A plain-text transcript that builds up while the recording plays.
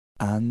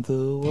And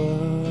the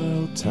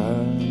world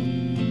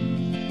turns,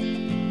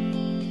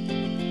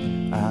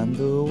 and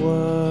the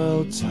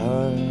world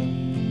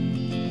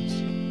turns,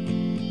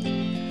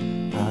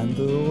 and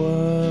the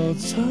world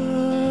turns,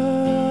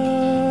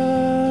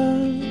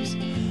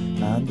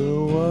 and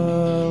the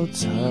world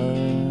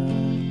turns.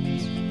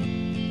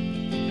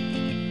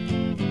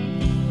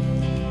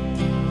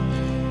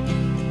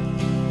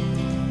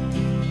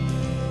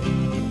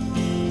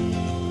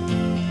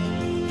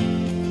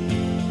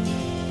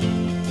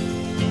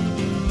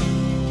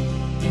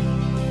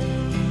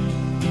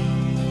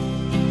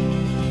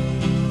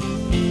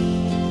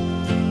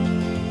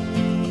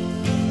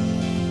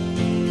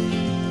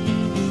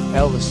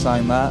 Elvis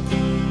sang that.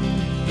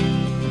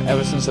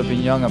 Ever since I've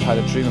been young, I've had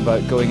a dream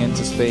about going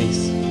into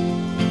space,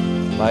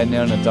 lying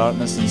there in the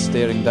darkness and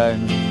staring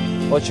down,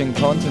 watching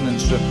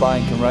continents drift by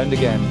and come round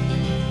again,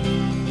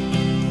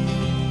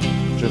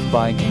 drift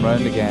by and come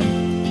round again.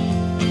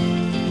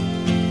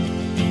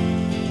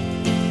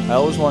 I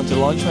always wanted to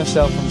launch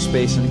myself from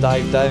space and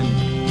dive down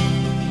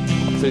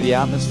through the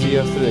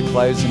atmosphere, through the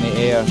clouds in the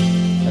air,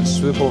 and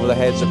swoop over the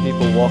heads of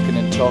people walking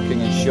and talking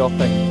and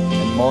shopping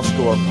in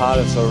Moscow or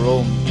Paris or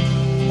Rome,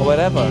 or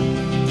wherever.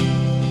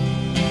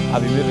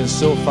 I'd be moving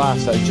so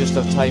fast that I'd just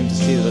have time to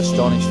see their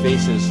astonished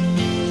faces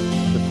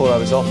before I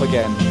was off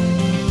again,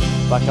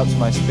 back up to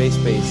my space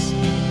base.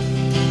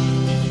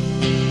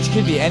 Which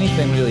could be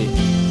anything really,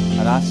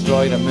 an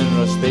asteroid, a moon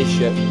or a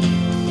spaceship.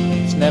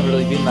 It's never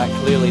really been that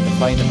clearly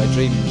defined in my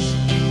dreams.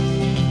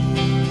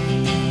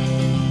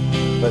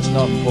 But it's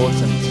not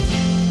important.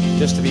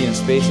 Just to be in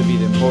space would be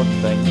the important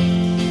thing.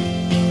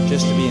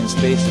 Just to be in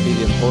space would be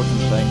the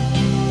important thing.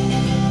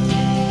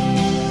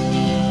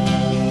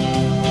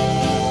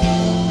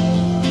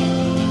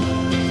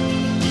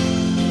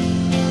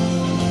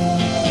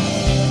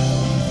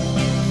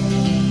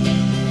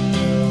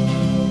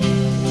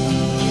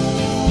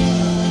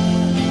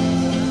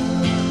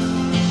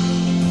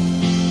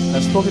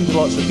 I've spoken to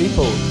lots of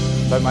people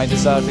about my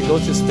desire to go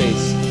to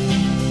space,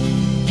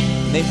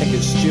 and they think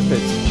it's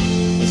stupid.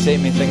 They say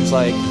to me things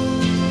like,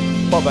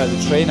 what about the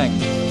training?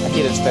 I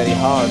hear it's very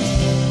hard.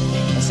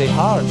 I say,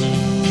 hard?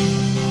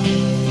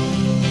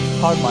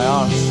 Hard my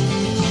arse.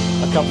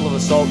 A couple of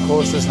assault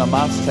courses and a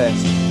maths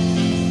test.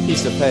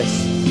 Piece of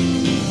piss.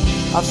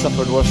 I've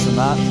suffered worse than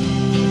that.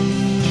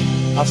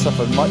 I've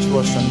suffered much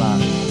worse than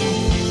that.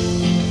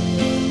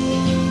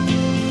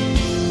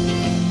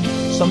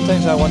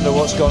 Sometimes I wonder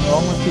what's gone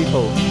wrong with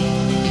people.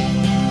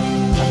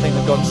 I think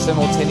they've gone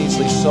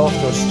simultaneously soft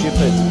or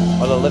stupid,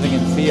 or they're living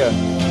in fear.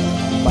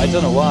 But I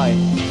don't know why.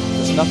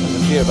 There's nothing to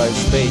fear about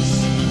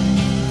space.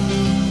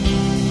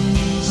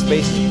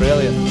 Space is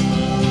brilliant.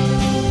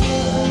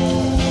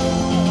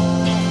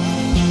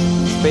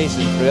 Space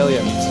is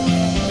brilliant.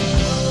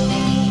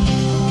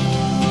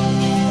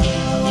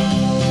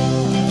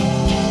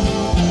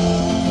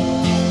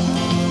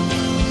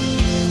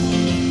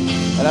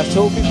 And I've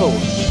told people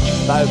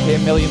that I would pay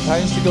 £1 million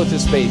to go to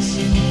space,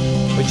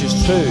 which is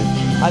true.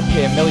 I'd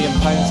pay £1 million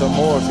or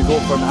more to go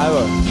for an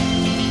hour,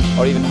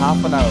 or even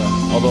half an hour,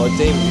 although a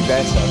day would be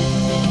better.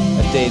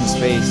 A day in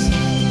space.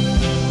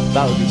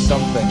 That would be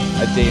something,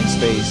 a day in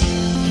space.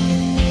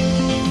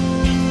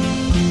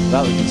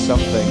 That would be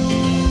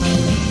something.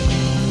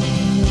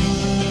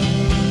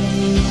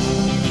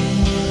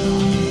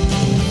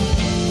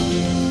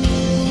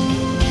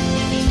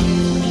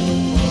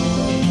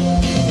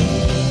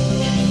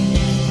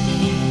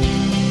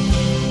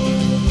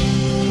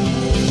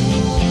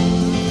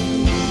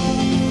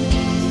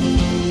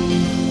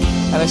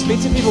 And I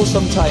speak to people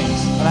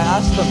sometimes, and I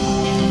ask them,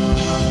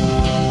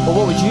 well,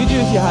 what would you do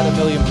if you had £1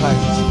 million?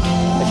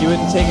 If you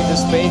wouldn't take it to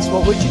space,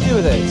 what would you do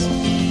with it?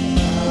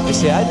 They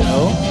say, I don't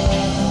know,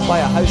 buy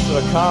a house or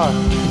a car,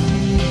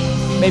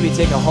 maybe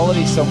take a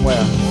holiday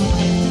somewhere.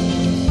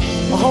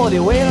 A holiday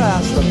where,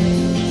 I ask them?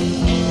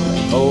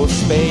 Oh,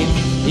 Spain,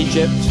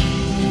 Egypt,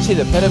 see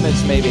the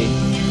pyramids maybe.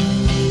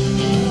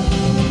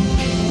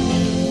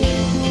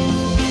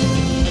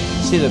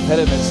 See the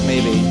pyramids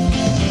maybe.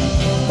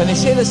 When they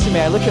say this to me,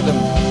 I look at them.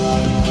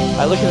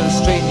 I look at them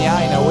straight in the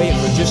eye and I wait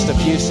for just a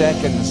few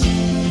seconds,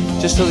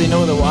 just so they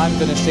know that what I'm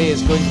going to say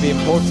is going to be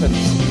important.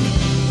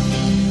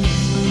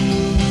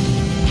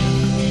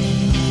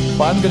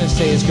 What I'm going to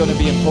say is going to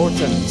be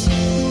important.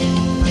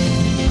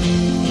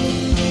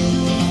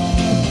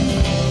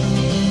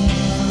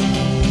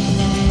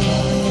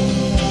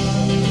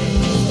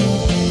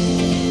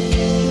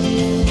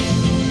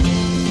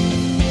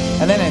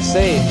 And then I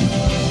say,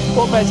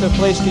 what better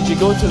place could you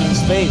go to than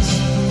space?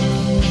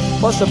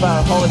 What's a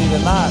better holiday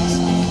than that?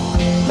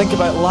 Think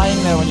about lying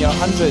there when you're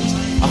 100,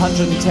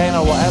 110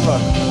 or whatever,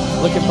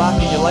 looking back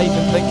in your life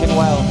and thinking,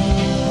 well,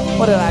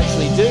 what did I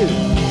actually do?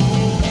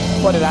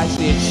 What did I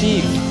actually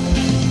achieve?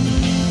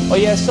 Oh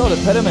yeah, I saw the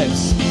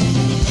pyramids.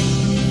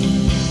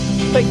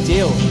 Big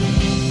deal.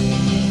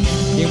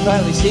 You can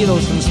apparently see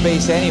those from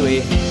space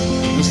anyway.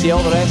 You see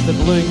all the rest of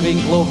the blue and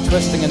green globe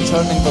twisting and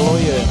turning below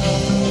you.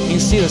 You can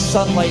see the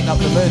sun lighting up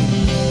the moon,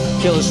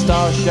 feel the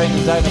stars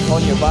shining down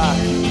upon your back.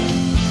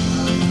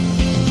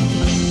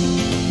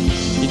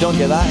 You don't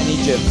get that in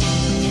Egypt.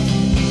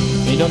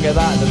 You don't get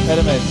that in the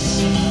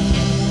pyramids.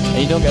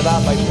 And you don't get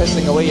that by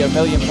pissing away your £1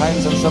 million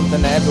on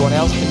something that everyone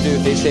else can do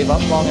if they save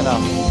up long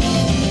enough.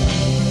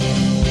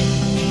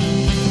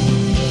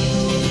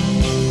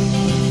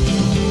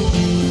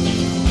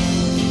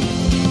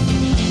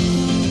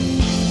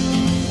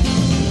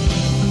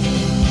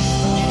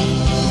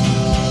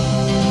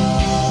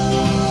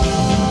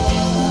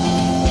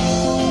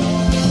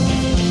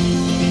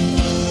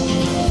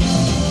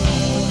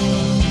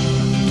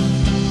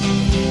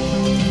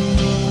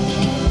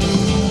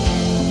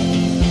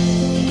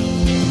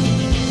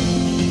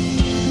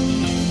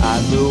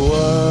 The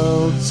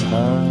world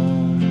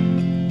turns,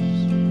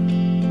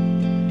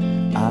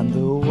 and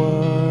the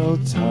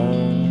world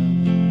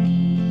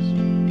turns,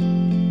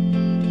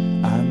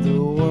 and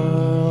the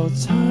world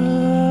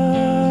turns,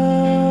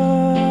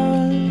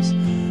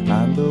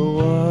 and the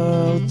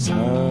world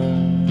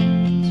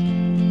turns.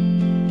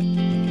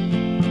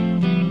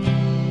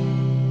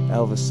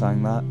 Elvis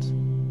sang that.